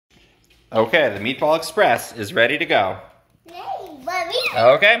Okay, the Meatball Express is ready to go.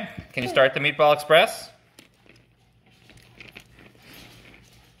 Okay, can you start the Meatball Express?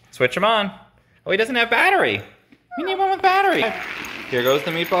 Switch him on. Oh, he doesn't have battery. We need one with battery. Here goes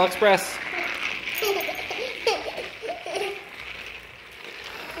the Meatball Express.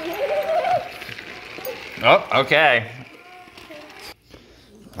 Oh, okay.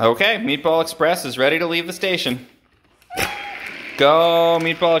 Okay, Meatball Express is ready to leave the station. Go,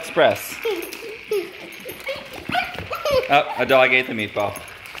 Meatball Express. Oh, a dog ate the meatball.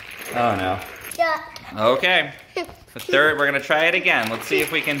 Oh no. Okay, for third, we're gonna try it again. Let's see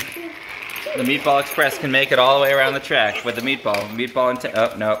if we can, the Meatball Express can make it all the way around the track with the meatball. Meatball and,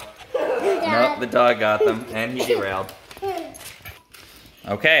 oh, no. Nope, the dog got them, and he derailed.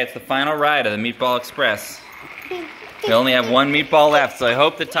 Okay, it's the final ride of the Meatball Express. We only have one meatball left, so I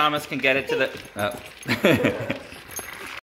hope that Thomas can get it to the... Oh.